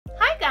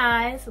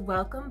guys,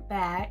 welcome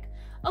back.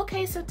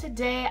 Okay, so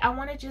today I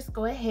want to just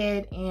go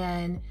ahead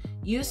and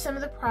use some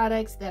of the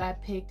products that I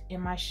picked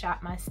in my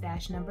Shop My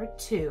Stash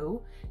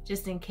 #2,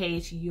 just in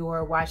case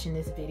you're watching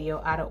this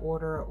video out of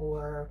order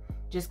or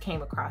just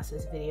came across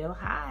this video.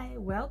 Hi,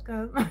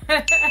 welcome.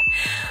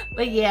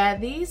 But yeah,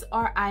 these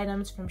are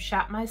items from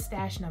Shop My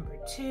Stash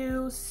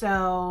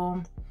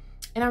 #2.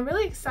 And I'm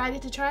really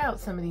excited to try out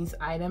some of these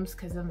items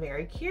because I'm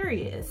very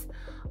curious.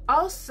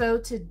 Also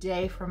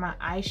today for my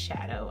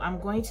eyeshadow, I'm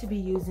going to be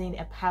using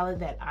a palette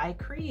that I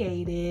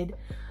created.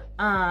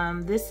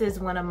 This is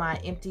one of my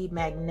empty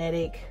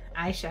magnetic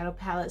eyeshadow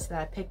palettes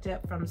that I picked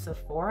up from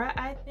Sephora,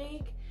 I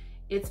think.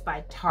 It's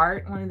by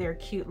Tarte, one of their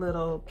cute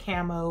little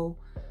camo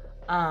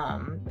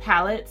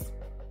palettes.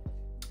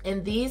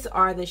 And these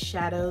are the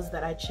shadows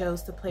that I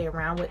chose to play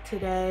around with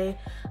today.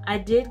 I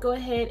did go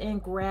ahead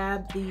and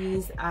grab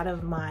these out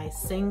of my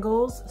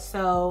singles.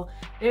 So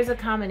there's a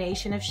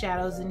combination of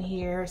shadows in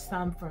here,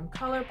 some from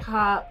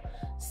Colourpop,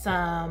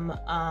 some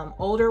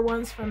older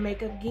ones from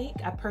Geek.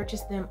 I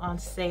purchased them on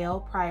sale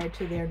prior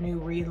to their new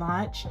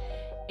relaunch.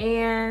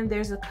 And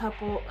there's a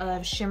couple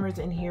of shimmers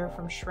in here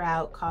from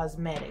Shroud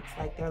Cosmetics,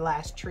 like their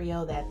last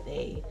trio that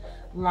they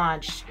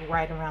launched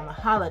right around the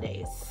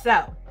holidays.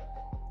 So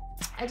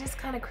I just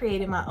kind of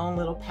created my own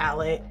little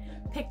palette,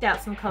 picked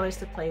out some colors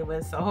to play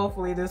with, so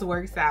hopefully this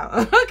works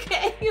out.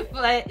 Okay,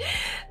 but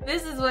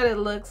this is what it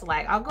looks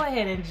like. I'll go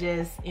ahead and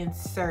just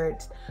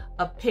insert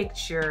a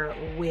picture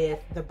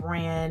with the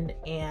brand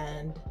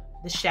and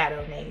the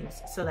shadow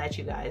names so that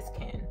you guys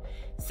can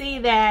see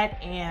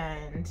that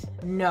and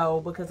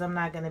know, because I'm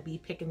not going to be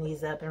picking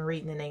these up and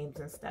reading the names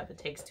and stuff. It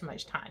takes too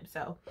much time.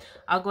 So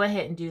I'll go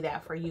ahead and do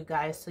that for you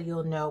guys so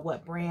you'll know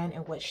what brand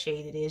and what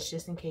shade it is,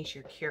 just in case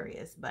you're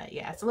curious. But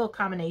yeah, it's a little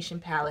combination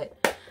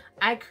palette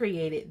I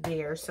created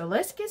there. So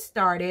let's get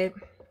started.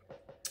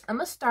 I'm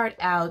going to start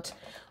out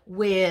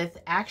with,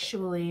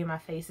 actually my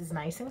face is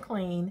nice and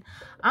clean.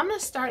 I'm going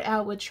to start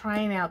out with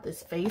trying out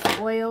this face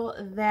oil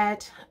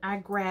that I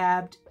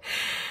grabbed.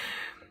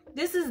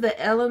 This is the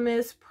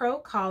Elemis Pro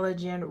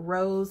Collagen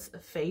Rose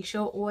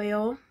Facial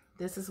Oil.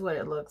 This is what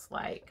it looks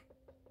like.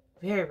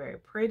 Very, very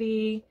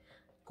pretty,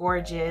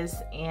 gorgeous.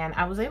 And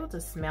I was able to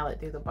smell it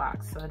through the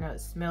box, so I know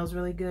it smells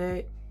really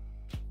good.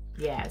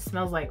 Yeah, it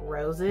smells like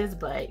roses,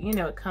 but you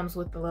know, it comes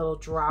with the little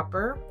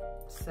dropper.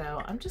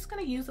 So I'm just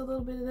gonna use a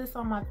little bit of this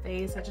on my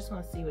face. I just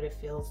wanna see what it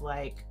feels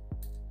like.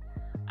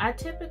 I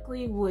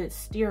typically would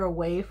steer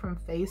away from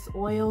face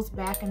oils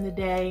back in the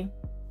day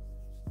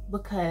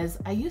because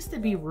I used to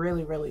be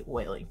really, really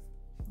oily.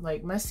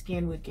 Like my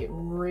skin would get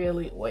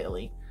really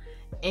oily.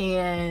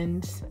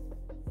 And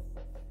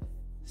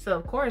so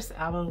of course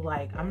I was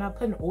like, I'm not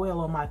putting oil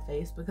on my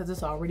face because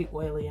it's already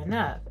oily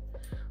enough.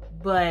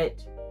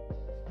 But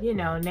you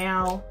know,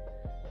 now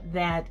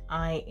that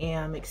I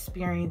am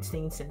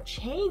experiencing some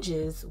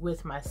changes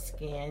with my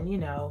skin, you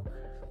know,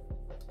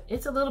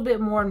 it's a little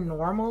bit more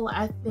normal,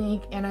 I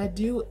think. And I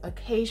do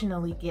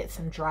occasionally get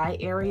some dry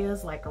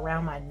areas like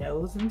around my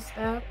nose and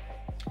stuff.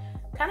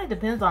 Kind of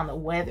depends on the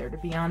weather, to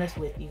be honest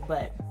with you.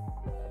 But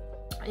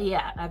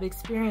yeah, I've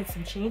experienced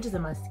some changes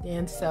in my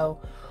skin,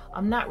 so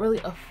I'm not really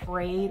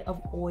afraid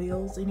of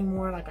oils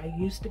anymore like I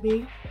used to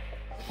be.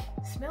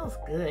 It smells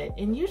good.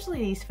 And usually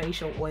these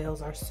facial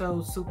oils are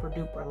so super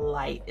duper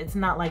light. It's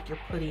not like you're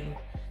putting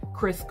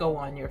Crisco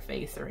on your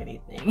face or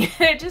anything.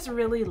 They're just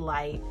really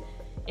light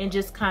and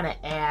just kind of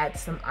add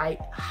some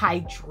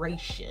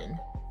hydration,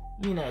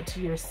 you know,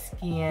 to your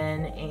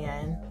skin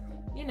and,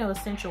 you know,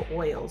 essential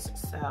oils.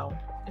 So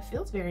it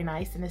feels very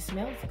nice and it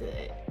smells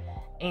good.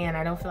 And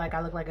I don't feel like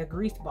I look like a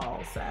grease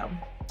ball. So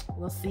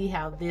we'll see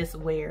how this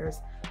wears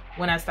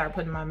when I start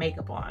putting my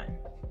makeup on.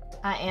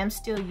 I am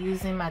still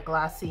using my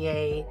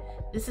Glossier.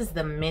 This is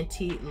the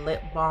Minty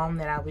Lip Balm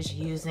that I was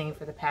using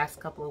for the past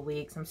couple of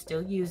weeks. I'm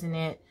still using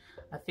it.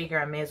 I figure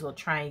I may as well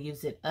try and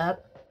use it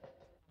up.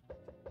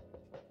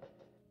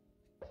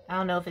 I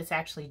don't know if it's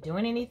actually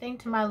doing anything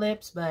to my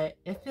lips, but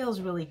it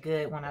feels really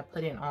good when I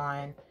put it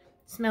on. It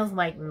smells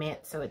like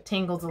mint, so it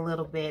tingles a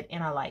little bit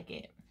and I like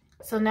it.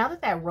 So now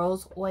that that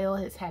rose oil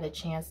has had a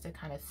chance to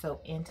kind of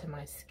soak into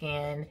my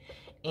skin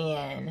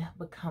and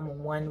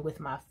become one with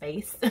my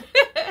face,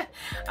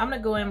 I'm gonna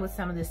go in with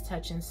some of this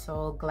Touch in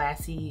Sol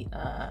Glassy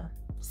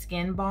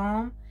Skin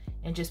Balm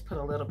and just put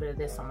a little bit of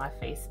this on my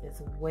face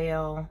as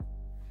well.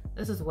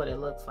 This is what it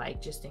looks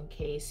like, just in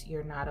case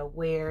you're not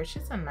aware. It's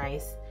just a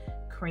nice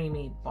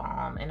creamy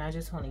balm, and I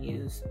just want to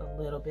use a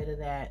little bit of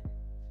that.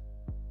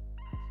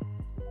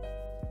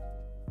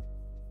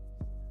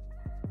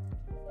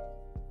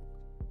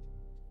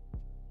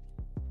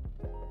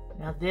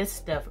 Now this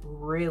stuff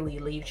really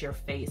leaves your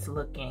face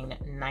looking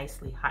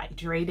nicely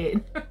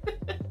hydrated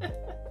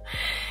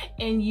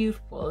and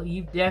youthful.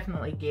 You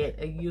definitely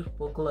get a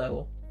youthful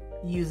glow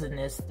using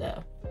this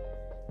stuff.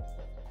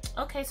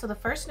 Okay, so the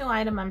first new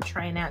item I'm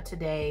trying out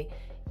today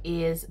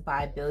is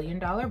by Billion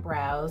Dollar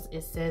Brows.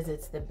 It says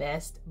it's the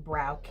best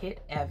brow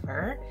kit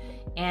ever.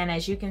 And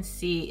as you can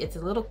see, it's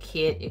a little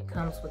kit. It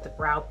comes with a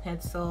brow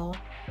pencil,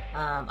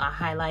 a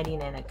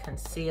highlighting and a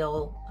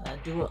conceal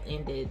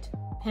dual-ended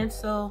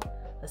pencil,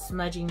 a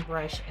smudging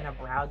brush, and a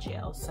brow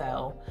gel.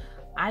 So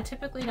I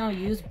typically don't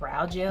use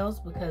brow gels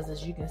because,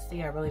 as you can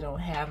see, I really don't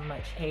have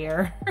much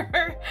hair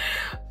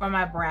for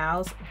my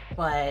brows,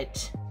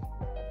 but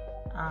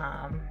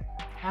I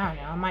don't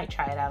know, I might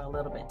try it out a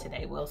little bit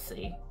today, we'll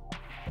see.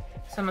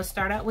 So I'm gonna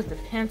start out with the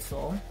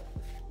pencil,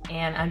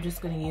 and I'm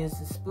just gonna use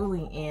the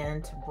spoolie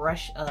end to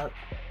brush up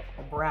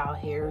the brow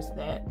hairs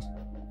that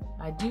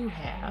I do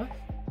have.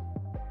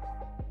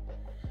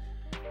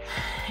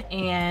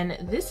 And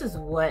this is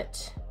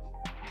what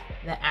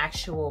the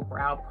actual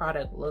brow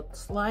product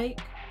looks like.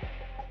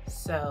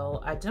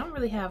 So I don't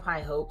really have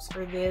high hopes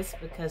for this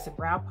because the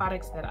brow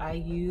products that I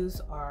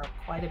use are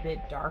quite a bit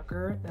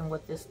darker than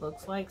what this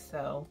looks like.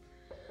 So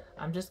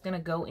I'm just gonna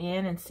go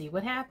in and see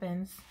what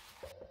happens.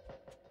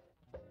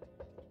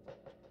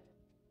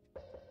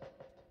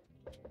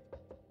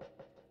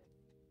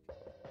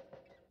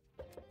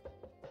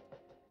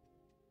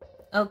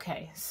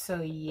 Okay,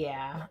 so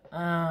yeah,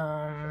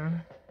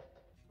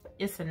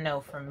 it's a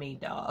no from me,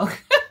 dog.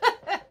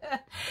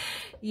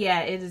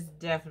 Yeah, it is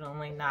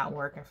definitely not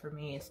working for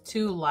me. It's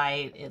too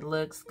light. It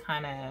looks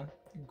kind of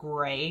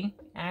gray,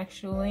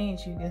 actually.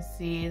 As you can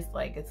see, it's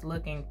like it's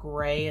looking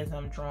gray as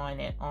I'm drawing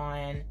it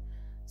on.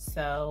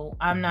 So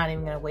I'm not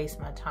even gonna waste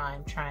my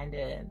time trying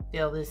to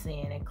fill this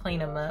in and clean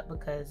them up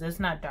because it's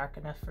not dark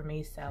enough for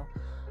me. So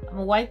I'm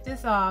gonna wipe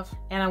this off,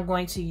 and I'm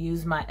going to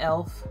use my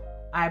e.l.f.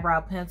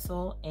 eyebrow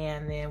pencil,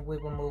 and then we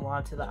will move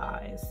on to the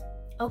eyes.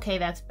 Okay,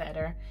 that's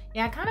better.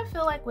 Yeah, I kind of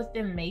feel like with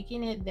them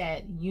making it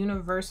that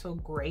universal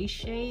gray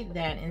shade,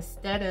 that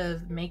instead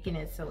of making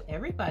it so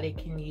everybody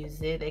can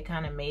use it, they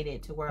kind of made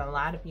it to where a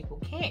lot of people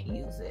can't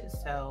use it.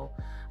 So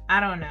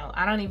I don't know.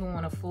 I don't even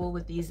want to fool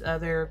with these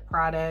other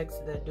products,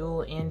 the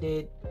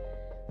dual-ended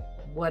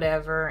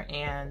whatever,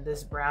 and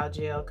this brow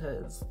gel,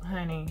 because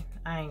honey,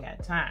 I ain't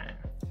got time.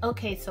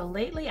 Okay, so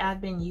lately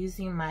I've been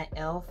using my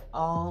e.l.f.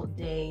 All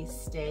Day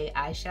Stay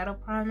eyeshadow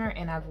primer,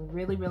 and I've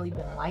really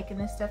been liking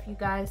this stuff, you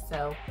guys.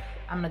 So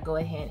I'm gonna go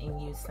ahead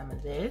and use some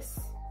of this.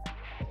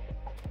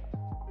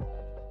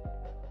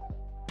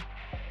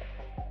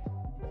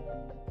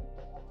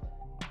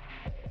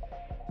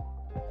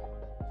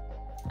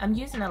 I'm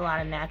using a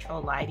lot of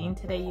natural lighting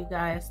today, you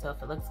guys, so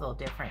if it looks a little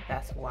different,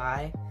 that's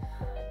why.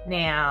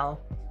 Now,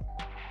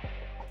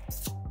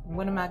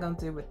 what am I gonna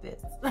do with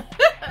this?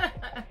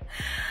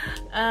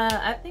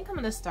 I think I'm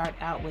gonna start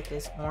out with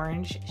this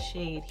orange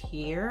shade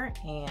here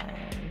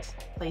and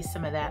place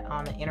some of that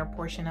on the inner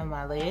portion of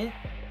my lid.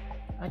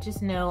 I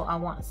just know I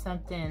want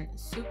something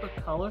super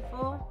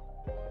colorful,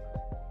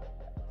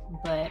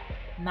 but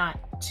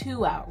not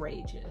too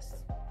outrageous.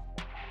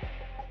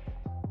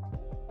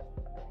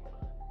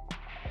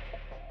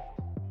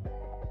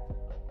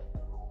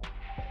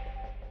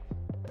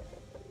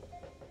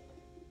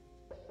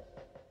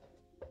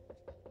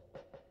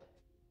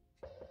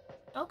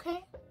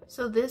 Okay,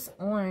 so this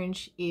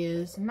orange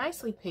is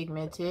nicely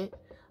pigmented.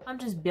 I'm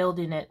just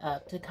building it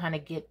up to kind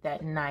of get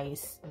that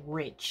nice,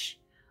 rich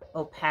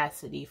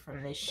opacity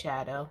from this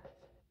shadow.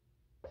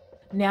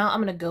 Now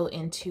I'm gonna go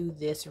into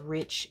this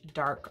rich,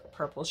 dark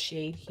purple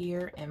shade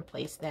here and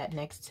place that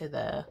next to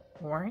the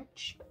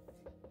orange.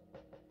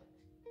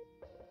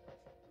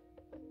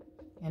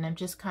 And I'm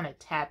just kind of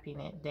tapping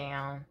it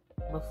down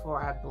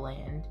before I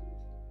blend.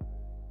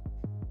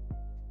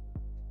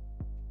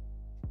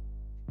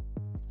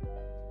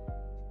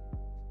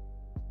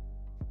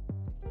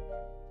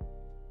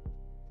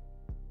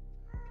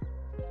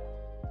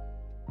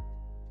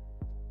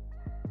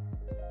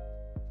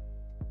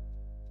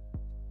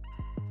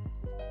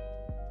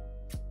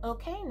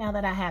 Okay, now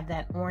that I have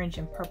that orange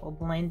and purple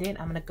blended,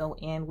 I'm gonna go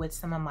in with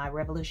some of my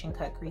Revolution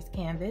Cut Crease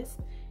canvas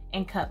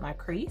and cut my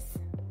crease.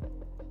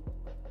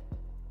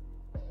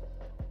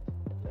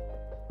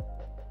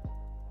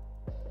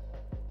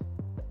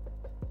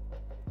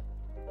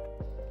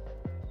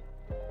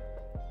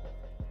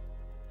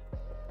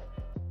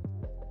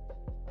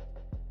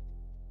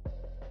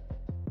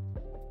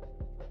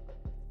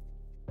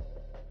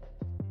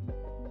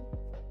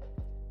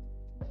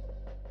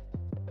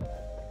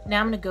 Now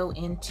I'm going to go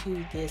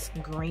into this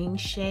green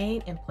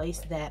shade and place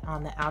that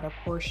on the outer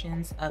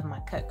portions of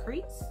my cut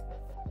crease.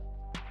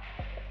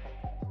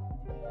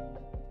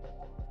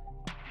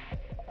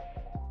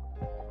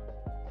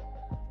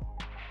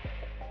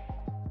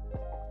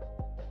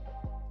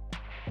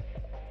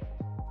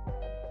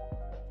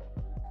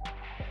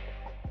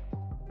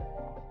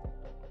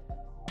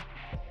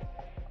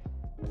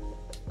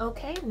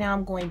 Okay, now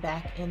I'm going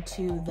back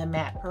into the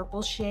matte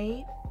purple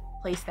shade.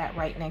 Place that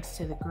right next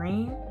to the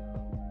green.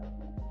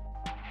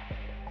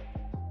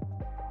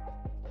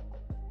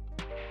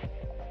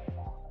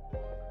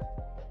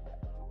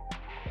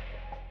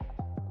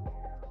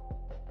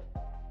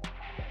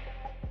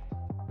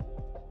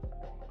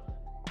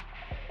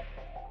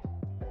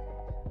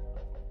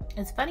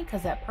 It's funny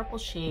because that purple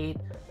shade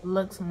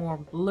looks more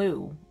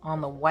blue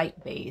on the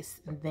white base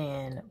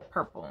than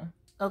purple.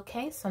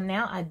 Okay, so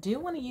now I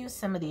do want to use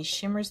some of these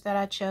shimmers that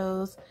I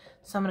chose.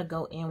 So I'm going to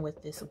go in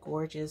with this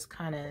gorgeous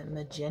kind of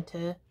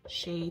magenta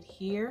shade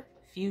here.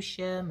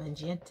 Fuchsia,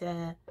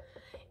 magenta,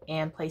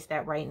 and place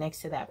that right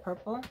next to that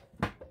purple.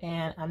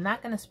 And I'm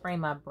not going to spray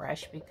my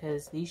brush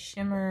because these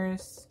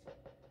shimmers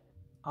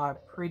are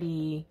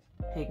pretty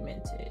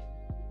pigmented.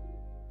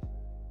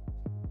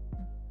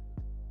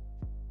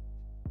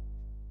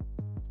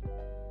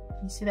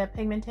 You see that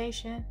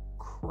pigmentation?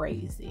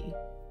 Crazy.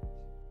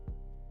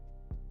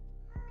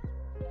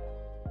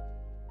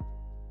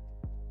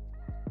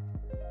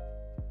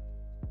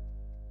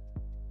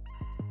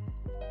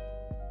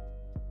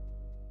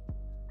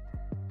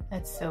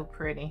 That's so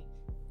pretty.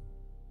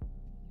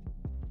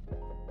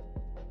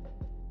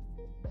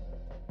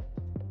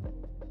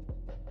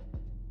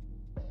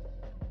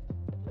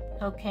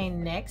 Okay,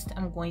 next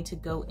I'm going to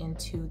go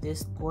into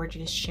this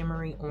gorgeous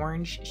shimmery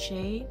orange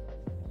shade.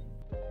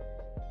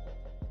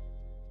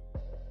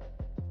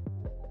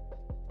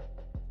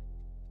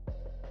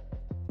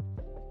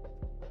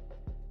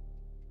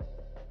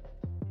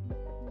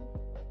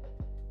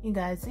 You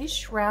guys, these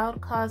Shroud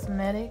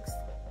Cosmetics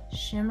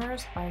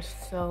shimmers are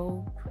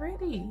so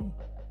pretty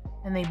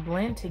and they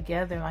blend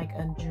together like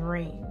a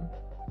dream.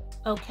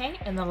 Okay,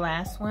 and the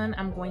last one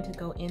I'm going to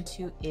go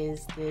into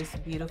is this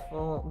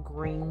beautiful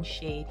green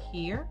shade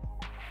here.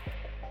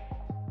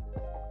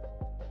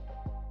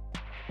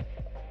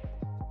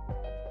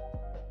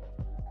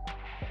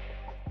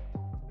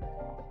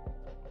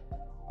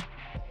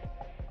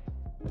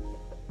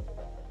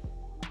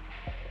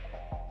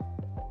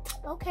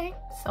 Okay,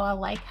 so I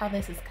like how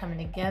this is coming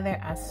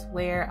together. I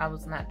swear I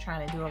was not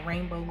trying to do a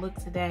rainbow look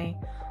today,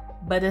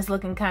 but it's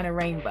looking kind of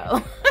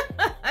rainbow.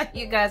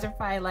 You guys are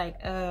probably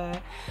like,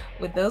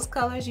 with those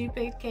colors you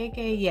picked,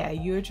 KK, yeah,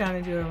 you were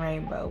trying to do a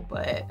rainbow,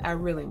 but I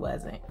really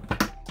wasn't.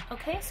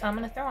 Okay, so I'm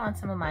gonna throw on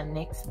some of my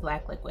NYX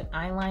Black Liquid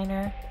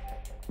Eyeliner.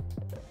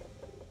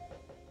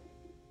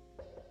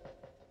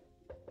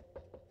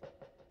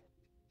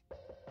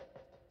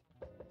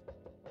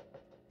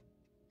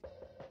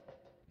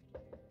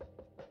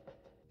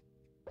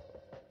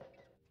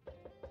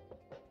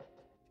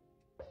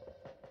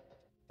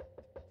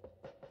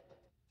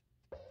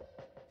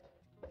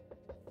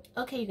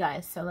 Okay, you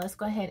guys, so let's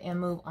go ahead and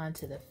move on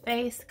to the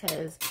face,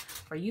 because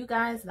for you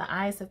guys, the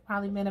eyes have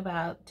probably been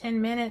about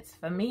 10 minutes.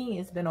 For me,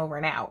 it's been over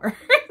an hour.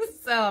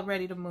 So I'm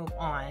ready to move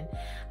on.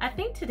 I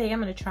think today I'm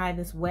going to try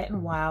this Wet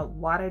n Wild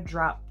Water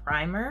Drop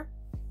Primer,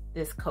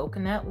 this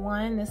coconut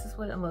one. This is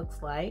what it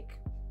looks like.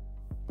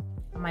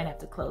 I might have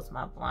to close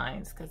my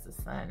blinds because the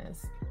sun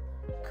is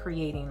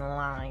creating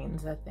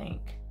lines, I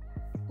think.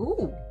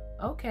 Ooh,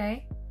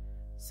 okay.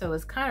 So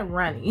it's kind of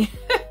runny.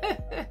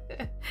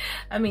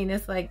 I mean,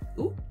 it's like,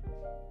 ooh,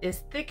 it's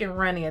thick and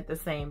runny at the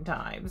same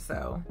time.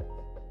 So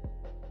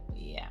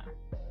yeah,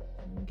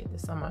 let me get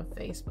this on my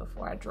face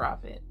before I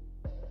drop it.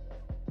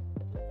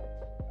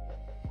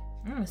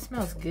 It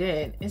smells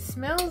good. It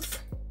smells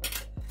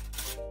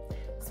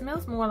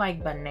more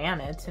like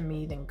banana to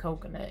me than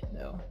coconut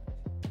though.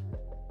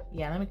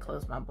 Yeah, let me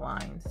close my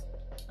blinds.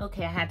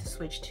 Okay, I had to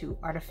switch to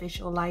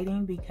artificial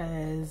lighting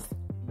because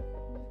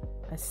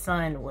the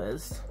sun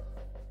was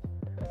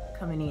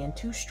coming in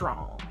too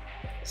strong.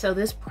 So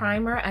this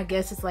primer, I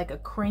guess it's like a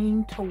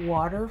cream to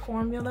water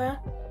formula,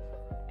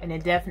 and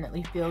it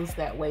definitely feels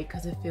that way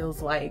because it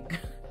feels like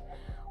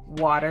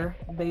water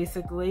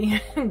basically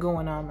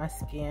going on my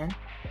skin.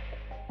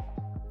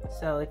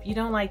 So if you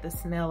don't like the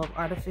smell of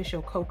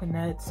artificial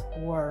coconuts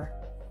or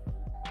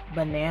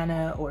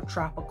banana or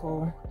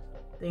tropical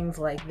things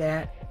like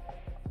that,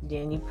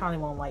 then you probably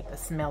won't like the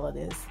smell of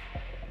this.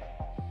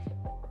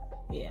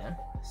 Yeah,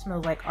 it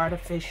smells like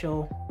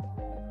artificial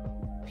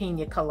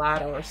pina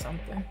colada or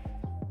something.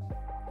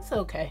 It's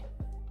okay.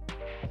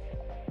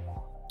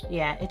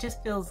 Yeah, it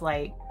just feels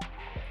like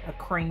a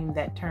cream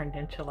that turned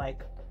into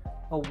like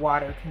a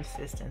water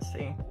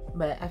consistency.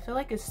 But I feel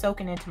like it's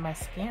soaking into my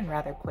skin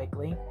rather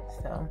quickly,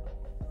 so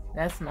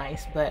that's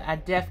nice. But I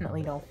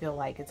definitely don't feel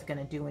like it's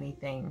gonna do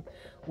anything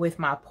with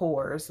my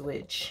pores,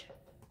 which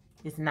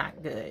is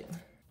not good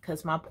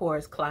because my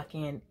pores clock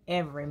in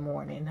every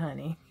morning,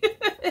 honey.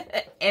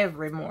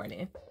 Every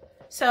morning.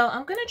 So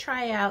I'm gonna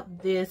try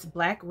out this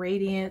Black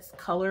Radiance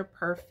Color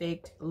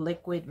Perfect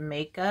liquid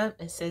makeup.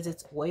 It says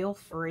it's oil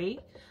free.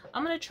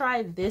 I'm gonna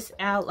try this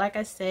out, like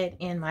I said,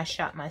 in my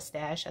Shop My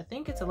Stash. I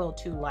think it's a little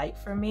too light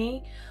for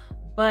me,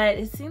 but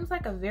it seems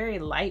like a very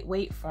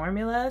lightweight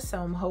formula, so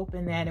I'm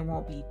hoping that it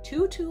won't be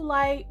too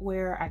light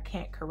where I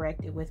can't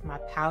correct it with my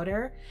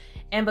powder.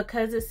 And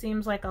because it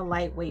seems like a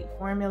lightweight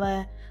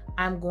formula,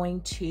 I'm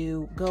going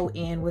to go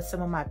in with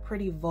some of my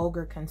Pretty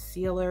Vulgar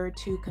concealer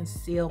to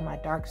conceal my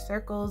dark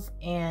circles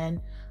and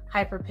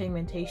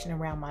hyperpigmentation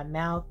around my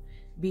mouth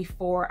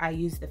before I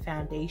use the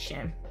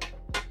foundation.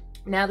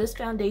 Now this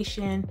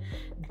foundation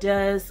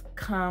does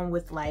come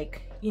with,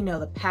 like, you know,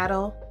 the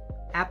paddle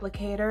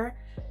applicator,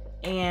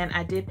 and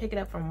I did pick it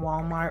up from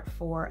Walmart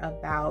for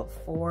about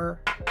 $4,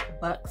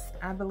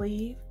 I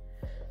believe.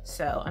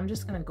 So I'm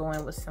just gonna go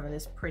in with some of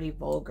this Pretty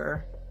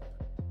Vulgar.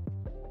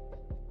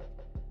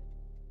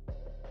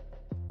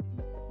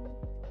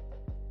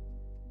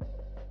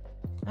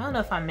 I don't know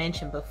if I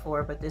mentioned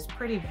before, but this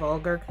Pretty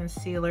Vulgar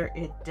concealer,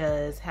 it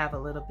does have a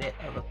little bit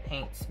of a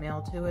paint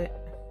smell to it.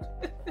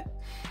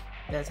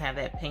 does have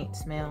that paint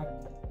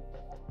smell.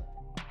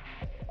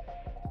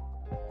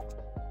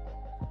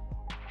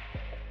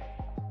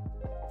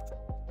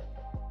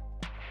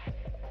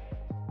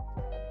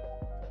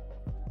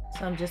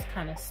 So I'm just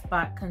kind of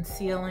spot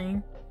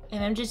concealing,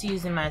 and I'm just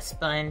using my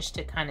sponge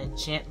to kind of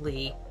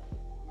gently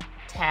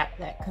tap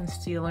that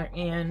concealer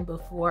in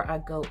before I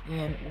go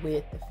in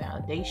with the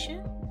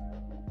foundation.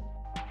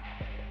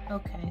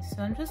 Okay,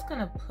 so I'm just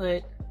gonna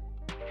put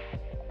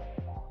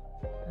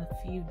a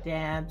few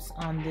dabs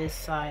on this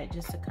side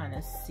just to kind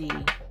of see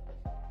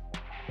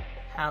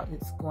how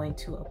it's going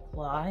to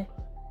apply.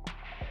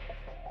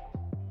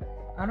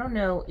 I don't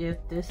know if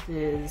this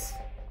is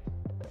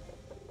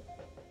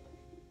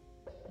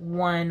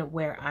one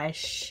where I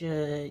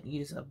should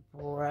use a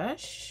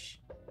brush.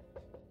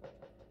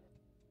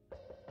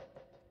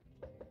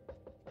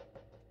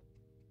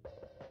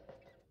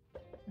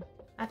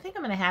 I think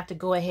I'm gonna have to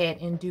go ahead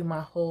and do my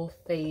whole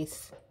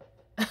face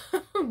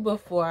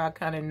before I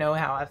kind of know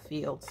how I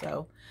feel.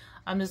 So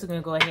I'm just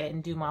gonna go ahead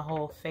and do my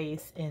whole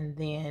face and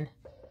then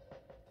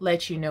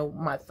let you know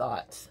my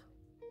thoughts.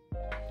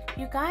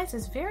 You guys,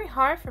 it's very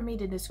hard for me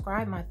to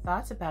describe my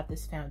thoughts about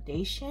this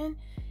foundation.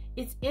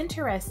 It's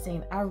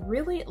interesting. I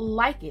really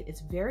like it.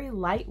 It's very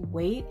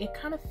lightweight. It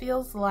kind of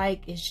feels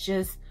like it's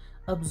just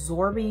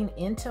absorbing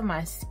into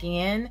my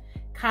skin,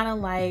 kind of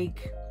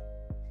like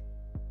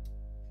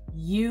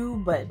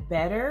you but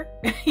better.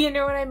 You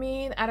know what I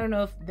mean? I don't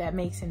know if that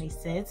makes any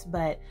sense,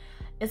 but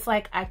it's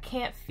like I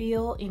can't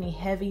feel any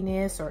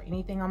heaviness or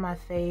anything on my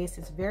face.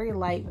 It's very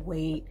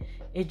lightweight.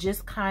 It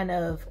just kind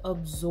of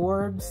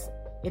absorbs.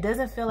 It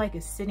doesn't feel like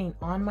it's sitting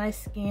on my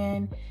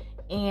skin.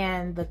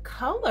 And the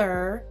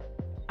color,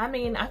 I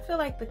mean, I feel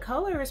like the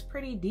color is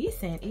pretty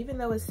decent, even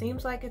though it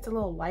seems like it's a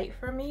little light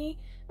for me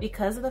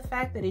because of the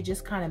fact that it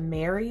just kind of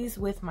marries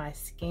with my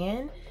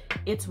skin.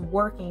 It's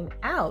working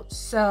out.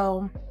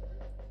 So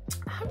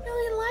I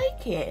really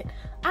like it.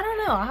 I don't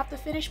know. I'll have to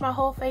finish my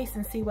whole face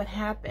and see what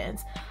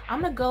happens.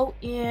 I'm going to go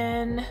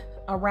in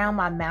around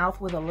my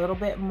mouth with a little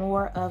bit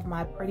more of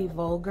my Pretty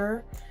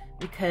Vulgar,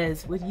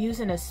 because with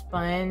using a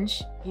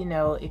sponge, you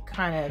know, it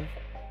kind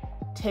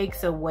of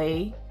takes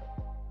away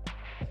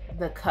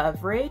the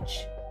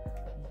coverage.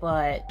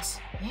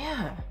 But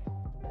yeah,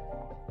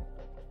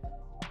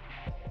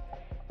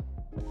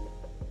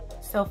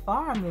 so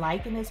far I'm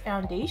liking this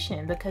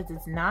foundation because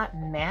it's not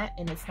matte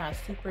and it's not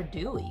super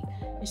dewy.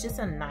 It's just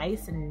a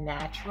nice and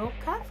natural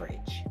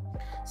coverage.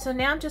 So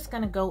now I'm just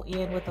going to go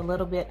in with a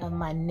little bit of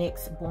my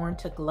NYX Born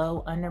to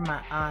Glow under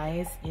my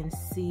eyes and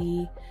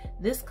see.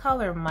 This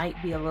color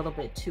might be a little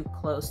bit too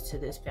close to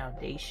this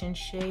foundation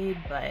shade,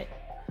 but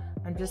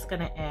I'm just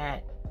going to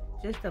add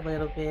just a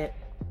little bit.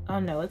 Oh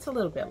no, it's a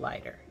little bit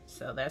lighter,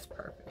 so that's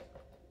perfect.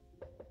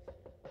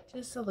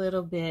 Just a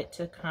little bit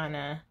to kind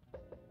of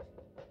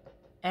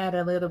add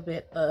a little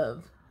bit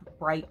of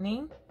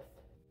brightening.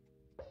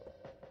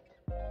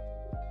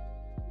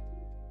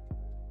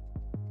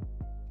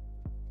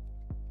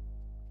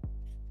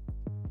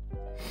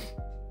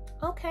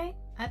 Okay,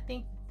 I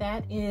think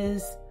that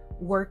is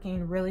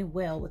working really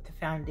well with the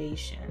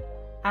foundation.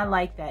 I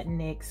like that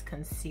NYX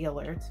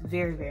concealer. It's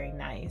very, very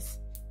nice.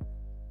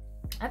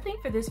 I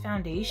think for this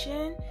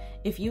foundation,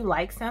 if you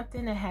like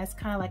something that has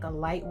kind of like a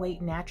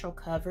lightweight natural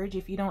coverage,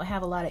 if you don't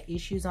have a lot of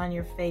issues on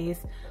your face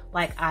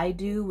like I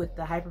do with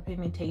the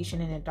hyperpigmentation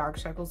and the dark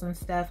circles and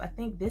stuff, I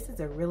think this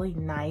is a really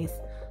nice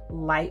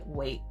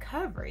lightweight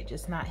coverage.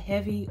 It's not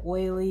heavy,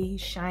 oily,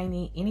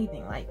 shiny,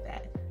 anything like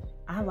that.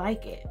 I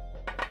like it.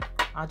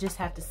 I'll just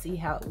have to see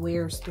how it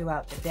wears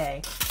throughout the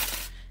day.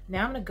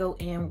 Now I'm going to go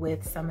in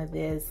with some of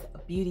this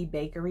Beauty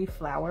Bakerie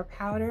flour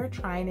powder,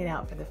 trying it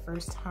out for the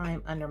first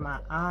time under my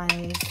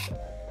eyes.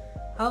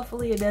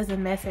 Hopefully it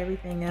doesn't mess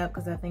everything up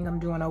because I think I'm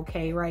doing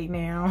okay right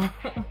now.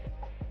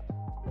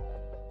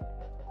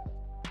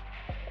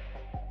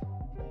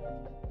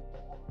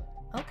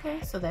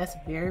 Okay, so that's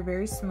very,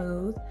 very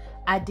smooth.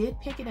 I did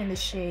pick it in the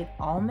shade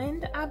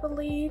Almond, I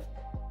believe,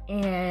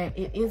 and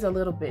it is a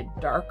little bit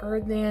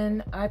darker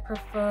than I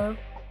prefer.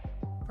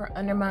 For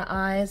under my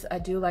eyes, I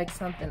do like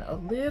something a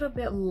little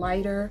bit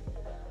lighter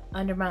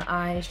under my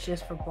eyes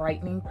just for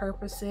brightening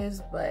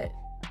purposes, but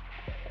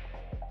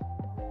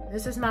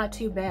this is not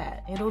too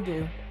bad. It'll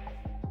do.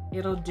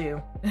 It'll do.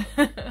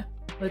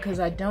 Because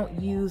I don't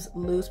use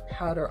loose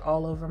powder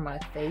all over my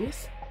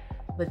face,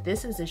 but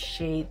this is a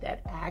shade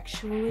that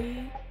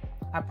actually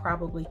I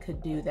probably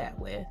could do that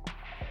with.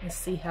 Let's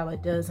see how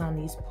it does on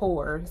these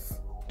pores.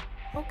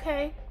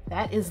 Okay,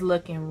 that is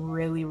looking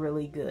really,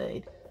 really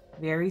good.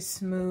 Very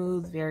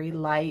smooth, very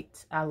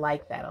light. I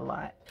like that a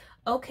lot.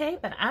 Okay,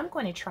 but I'm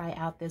going to try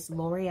out this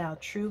Loreal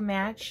True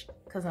Match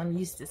because I'm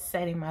used to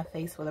setting my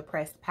face with a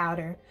pressed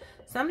powder.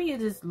 So I'm going to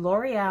use this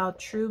Loreal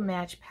True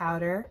Match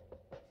powder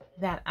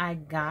that I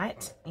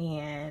got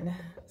and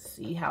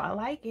see how I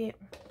like it.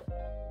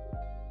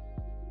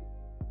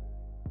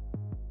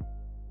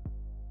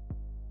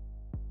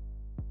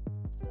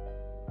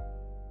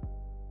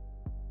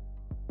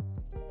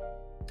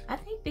 I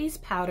think these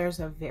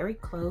powders are very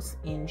close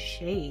in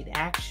shade,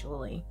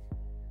 actually.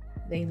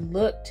 They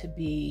look to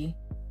be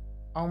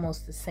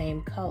almost the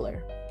same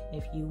color.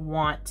 If you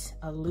want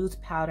a loose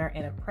powder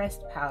and a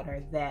pressed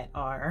powder that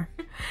are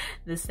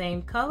the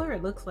same color,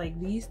 it looks like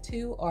these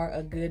two are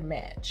a good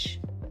match.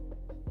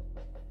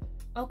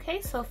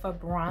 Okay, so for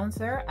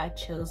bronzer, I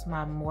chose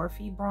my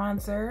Morphe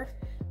bronzer.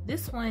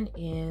 This one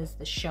is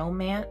the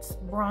Showmance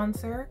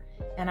bronzer,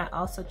 and I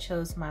also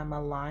chose my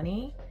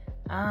Milani.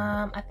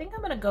 I think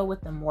I'm gonna go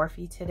with the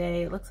Morphe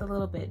today. It looks a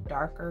little bit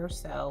darker,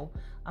 so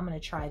I'm gonna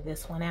try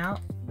this one out.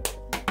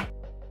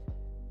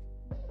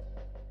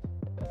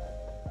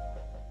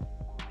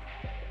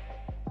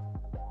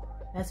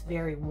 That's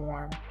very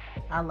warm.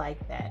 I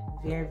like that.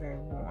 Very, very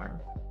warm.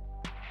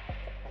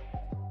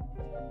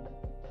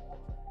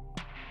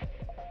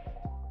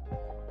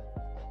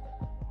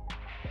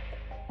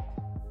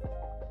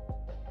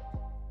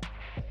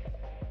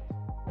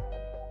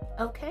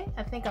 Okay,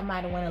 I think I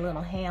might have went a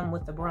little ham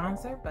with the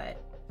bronzer, but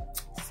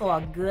it's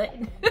all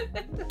good.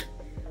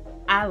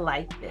 I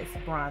like this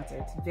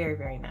bronzer. It's very,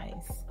 very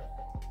nice.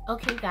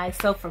 Okay guys,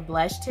 so for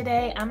blush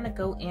today, I'm gonna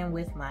go in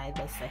with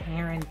the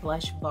Saharan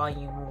Blush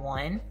Volume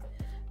 1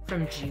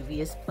 from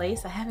Juvias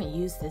Place. I haven't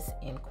used this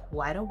in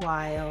quite a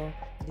while.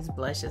 These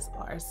blushes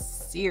are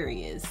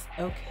serious,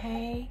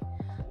 okay?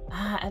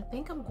 I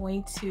think I'm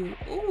going to,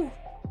 ooh,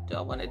 do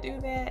I wanna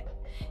do that?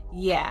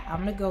 Yeah, I'm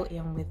gonna go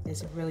in with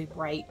this really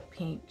bright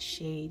pink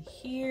shade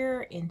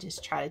here and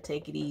just try to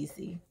take it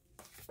easy.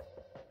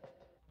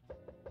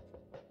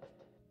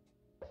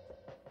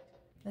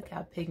 Look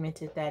how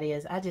pigmented that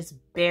is. I just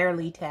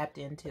barely tapped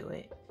into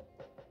it.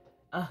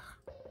 Ugh.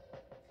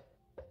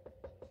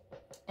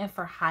 And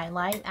for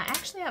highlight, I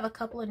actually have a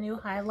couple of new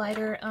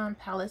highlighter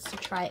palettes to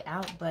try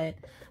out, but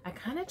I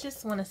kind of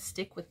just want to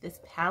stick with this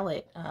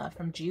palette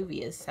from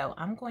Juvias. So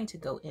I'm going to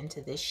go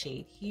into this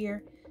shade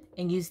here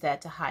and use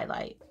that to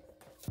highlight.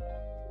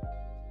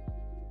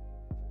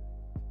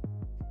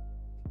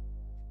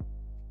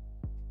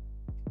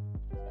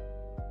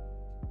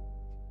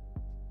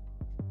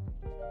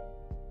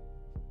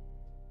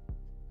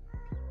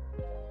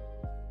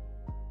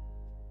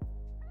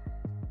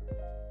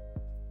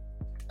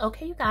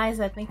 Okay, you guys,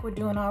 I think we're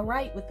doing all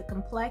right with the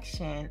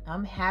complexion.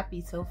 I'm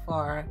happy so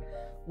far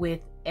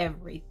with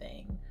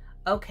everything.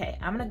 Okay,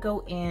 I'm gonna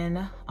go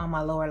in on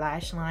my lower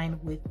lash line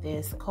with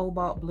this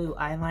Cobalt Blue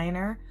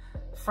eyeliner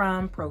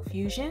from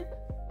Profusion.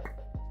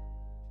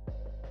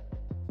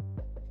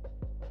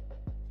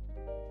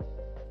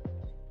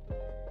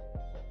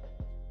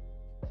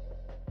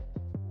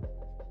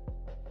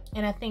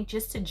 And I think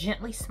just to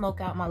gently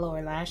smoke out my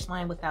lower lash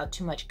line without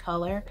too much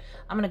color,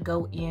 I'm gonna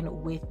go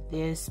in with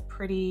this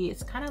pretty,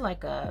 it's kind of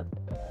like a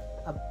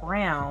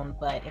brown,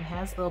 but it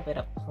has a little bit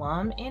of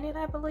plum in it,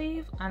 I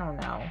believe. I don't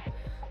know.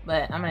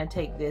 But I'm gonna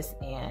take this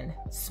and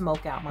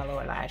smoke out my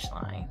lower lash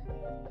line.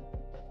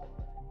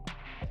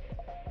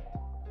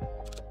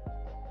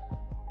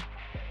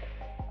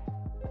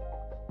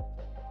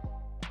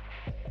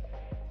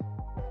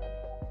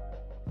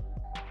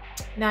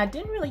 Now, I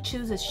didn't really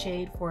choose a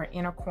shade for an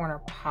inner corner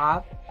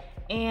pop,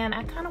 and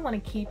I kind of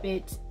want to keep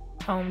it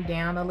toned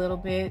down a little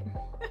bit.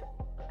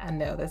 I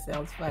know that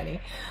sounds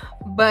funny,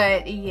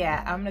 but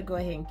yeah, I'm gonna go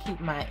ahead and keep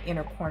my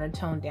inner corner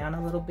toned down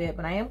a little bit,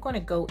 but I am going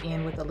to go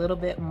in with a little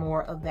bit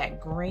more of that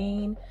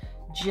green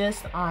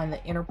just on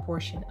the inner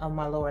portion of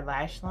my lower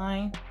lash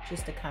line,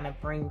 just to kind of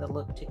bring the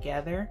look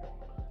together.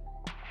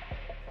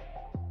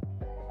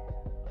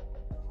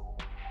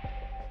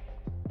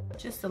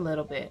 Just a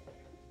little bit.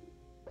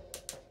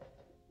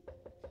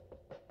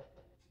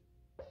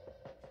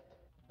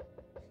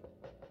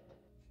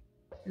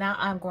 Now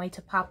I'm going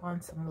to pop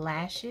on some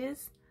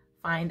lashes,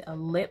 find a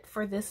lip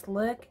for this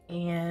look,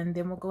 and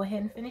then we'll go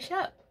ahead and finish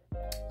up.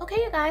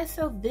 Okay, you guys,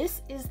 so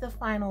this is the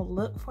final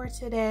look for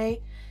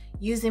today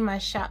using my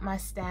Shop My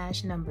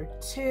Stash number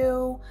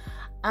 2.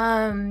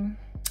 I'm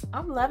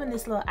loving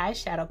this little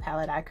eyeshadow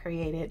palette I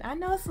created. I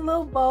know it's a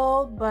little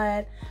bold,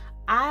 but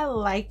I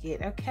like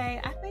it,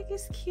 okay? I think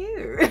it's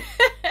cute.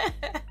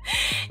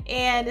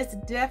 And it's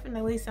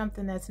definitely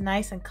something that's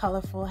nice and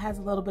colorful. It has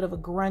a little bit of a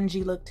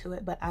grungy look to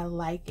it, but I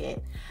like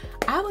it.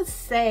 I would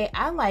say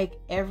I like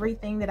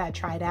everything that I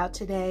tried out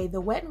today.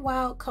 The Wet n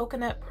Wild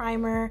Coconut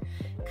Primer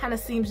kind of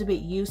seems a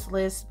bit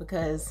useless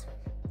because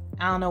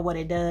I don't know what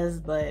it does,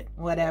 but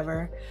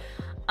whatever.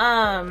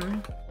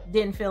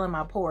 Didn't feel in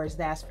my pores,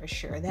 that's for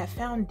sure. That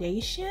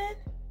foundation,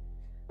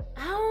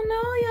 I don't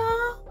know,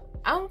 y'all.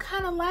 I'm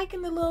kind of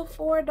liking the little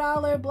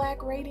 $4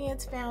 Black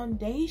Radiance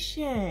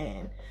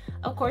foundation.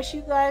 Of course,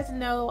 you guys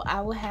know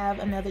I will have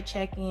another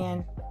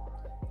check-in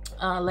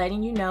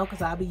letting you know,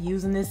 because I'll be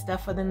using this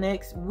stuff for the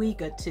next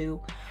week or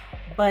two.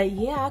 But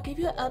yeah, I'll give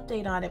you an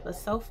update on it. But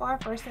so far,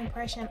 first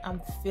impression,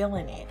 I'm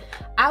feeling it.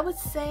 I would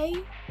say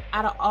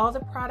out of all the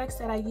products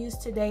that I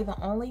used today, the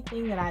only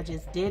thing that I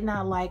just did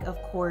not like,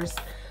 of course,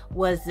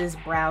 was this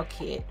brow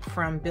kit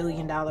from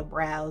Billion Dollar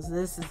Brows.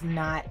 This is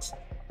not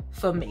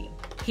for me,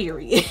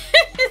 period.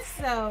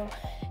 So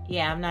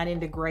yeah, I'm not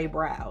into gray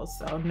brows,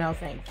 so no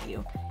thank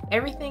you.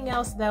 Everything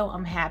else though,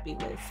 I'm happy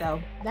with.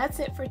 So that's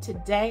it for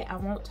today. I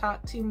won't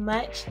talk too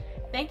much.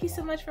 Thank you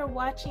so much for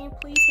watching.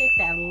 Please hit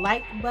that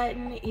like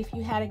button if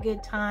you had a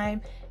good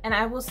time, and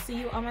I will see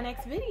you on my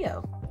next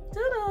video.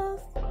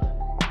 Toodles!